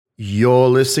You're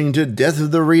listening to Death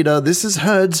of the Reader. This is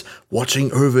Herds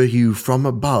watching over you from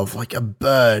above like a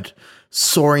bird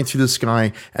soaring through the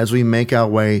sky as we make our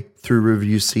way through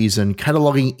review season,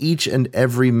 cataloging each and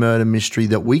every murder mystery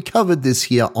that we covered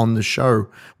this year on the show.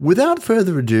 Without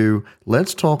further ado,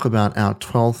 let's talk about our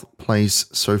 12th place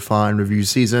so far in review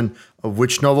season, of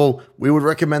which novel we would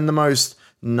recommend the most.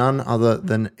 None other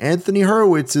than Anthony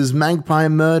Horowitz's Magpie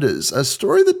Murders, a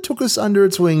story that took us under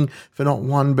its wing for not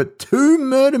one but two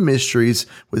murder mysteries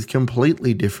with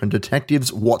completely different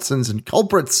detectives, Watsons, and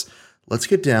culprits. Let's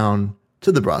get down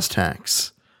to the brass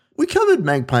tacks. We covered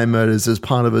Magpie Murders as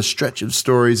part of a stretch of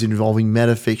stories involving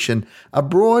metafiction, a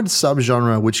broad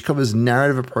subgenre which covers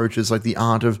narrative approaches like the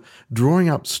art of drawing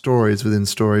up stories within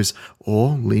stories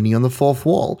or leaning on the fourth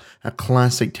wall, a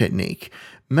classic technique.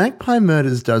 Magpie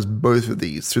Murders does both of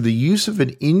these through the use of an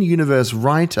in-universe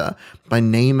writer by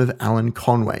name of Alan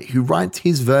Conway, who writes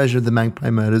his version of the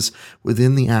Magpie Murders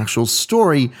within the actual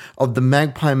story of the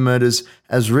Magpie Murders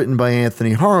as written by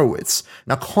Anthony Horowitz.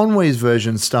 Now, Conway's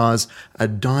version stars a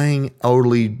dying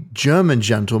elderly German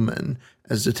gentleman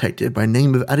as detective by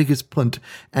name of Atticus Punt,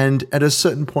 and at a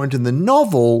certain point in the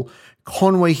novel,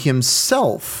 Conway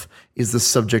himself is the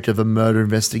subject of a murder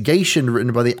investigation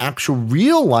written by the actual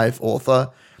real-life author,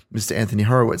 Mr. Anthony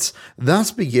Horowitz.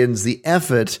 Thus begins the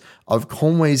effort of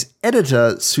Conway's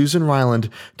editor, Susan Ryland,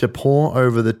 to pore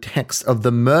over the text of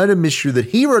the murder mystery that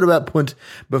he wrote about Punt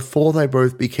before they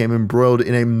both became embroiled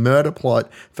in a murder plot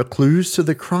for clues to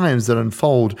the crimes that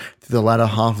unfold through the latter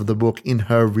half of the book in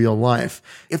her real life.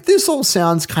 If this all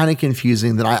sounds kind of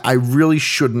confusing, then I really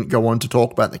shouldn't go on to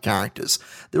talk about the characters.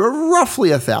 There are roughly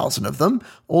 1,000 of them,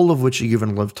 all of which are given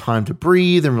a lot of time to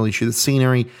breathe and really chew the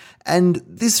scenery. And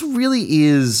this really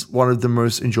is one of the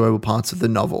most enjoyable parts of the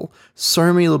novel.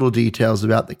 So many little details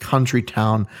about the country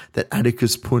town that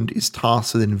Atticus Punt is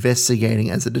tasked with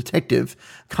investigating as a detective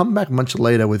come back much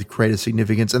later with greater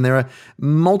significance, and there are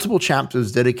multiple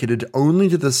chapters dedicated only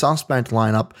to the suspect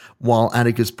lineup while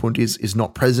Atticus Punt is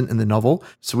not present in the novel,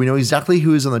 so we know exactly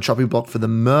who is on the chopping block for the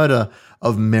murder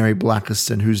of Mary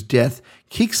Blackiston, whose death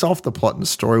kicks off the plot and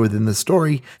story within the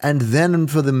story, and then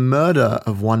for the murder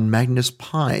of one Magnus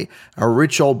Pye, a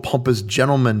rich old pompous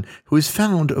gentleman who is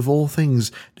found, of all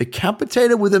things,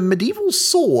 decapitated with a medieval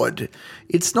sword.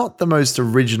 It's not the most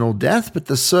original death, but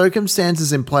the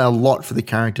circumstances imply a lot for the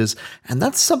characters, and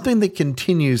that's something that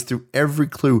continues through every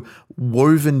clue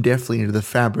woven deftly into the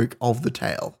fabric of the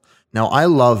tale. Now, I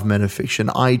love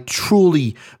metafiction. I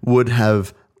truly would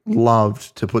have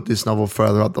loved to put this novel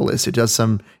further up the list. It does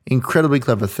some incredibly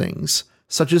clever things,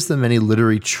 such as the many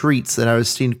literary treats that our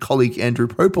esteemed colleague Andrew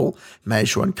Popel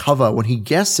managed to uncover when he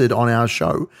guested on our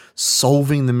show,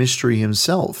 solving the mystery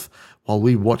himself while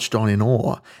we watched on in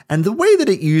awe, and the way that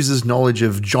it uses knowledge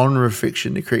of genre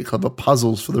fiction to create clever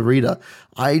puzzles for the reader.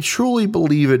 I truly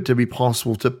believe it to be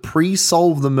possible to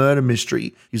pre-solve the murder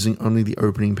mystery using only the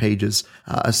opening pages,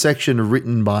 a section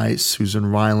written by Susan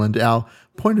Ryland, our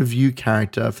point of view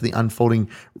character for the unfolding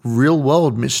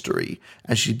real-world mystery,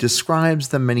 as she describes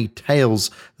the many tales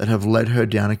that have led her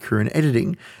down a career in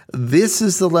editing. This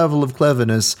is the level of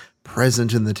cleverness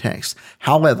present in the text.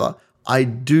 However, I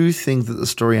do think that the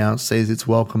story outstays its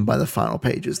welcome by the final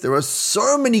pages. There are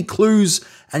so many clues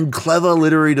and clever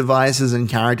literary devices and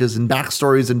characters and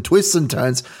backstories and twists and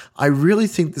turns. I really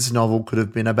think this novel could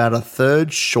have been about a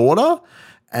third shorter,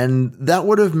 and that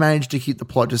would have managed to keep the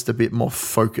plot just a bit more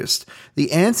focused.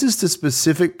 The answers to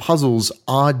specific puzzles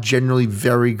are generally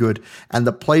very good, and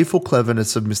the playful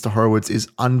cleverness of Mr. Horowitz is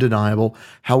undeniable.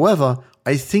 However,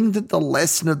 I think that the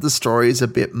lesson of the story is a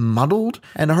bit muddled,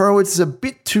 and Horowitz is a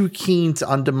bit too keen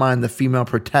to undermine the female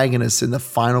protagonist in the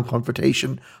final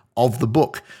confrontation of the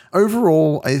book.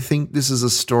 Overall, I think this is a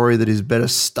story that is better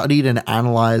studied and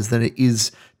analyzed than it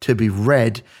is to be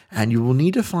read, and you will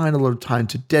need to find a lot of time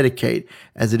to dedicate,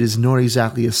 as it is not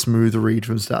exactly a smooth read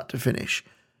from start to finish.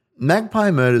 Magpie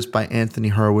Murders by Anthony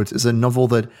Horowitz is a novel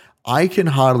that I can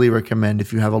heartily recommend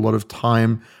if you have a lot of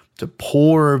time to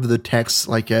pore over the text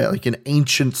like an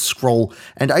ancient scroll,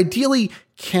 and ideally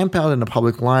camp out in a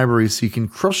public library so you can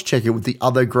cross-check it with the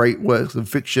other great works of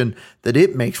fiction that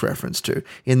it makes reference to.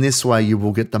 In this way, you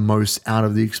will get the most out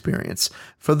of the experience.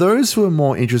 For those who are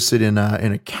more interested in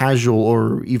a casual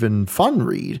or even fun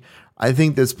read, I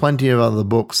think there's plenty of other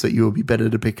books that you will be better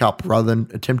to pick up rather than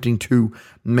attempting to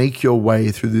make your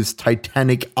way through this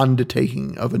titanic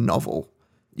undertaking of a novel.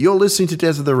 You're listening to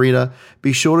Death of the Reader.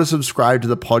 Be sure to subscribe to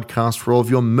the podcast for all of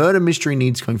your murder mystery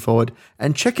needs going forward,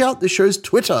 and check out the show's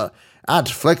Twitter at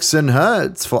Flex and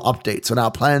Herds for updates on our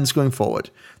plans going forward.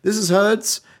 This is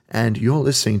Herds, and you're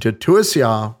listening to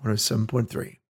 2SCR 107.3.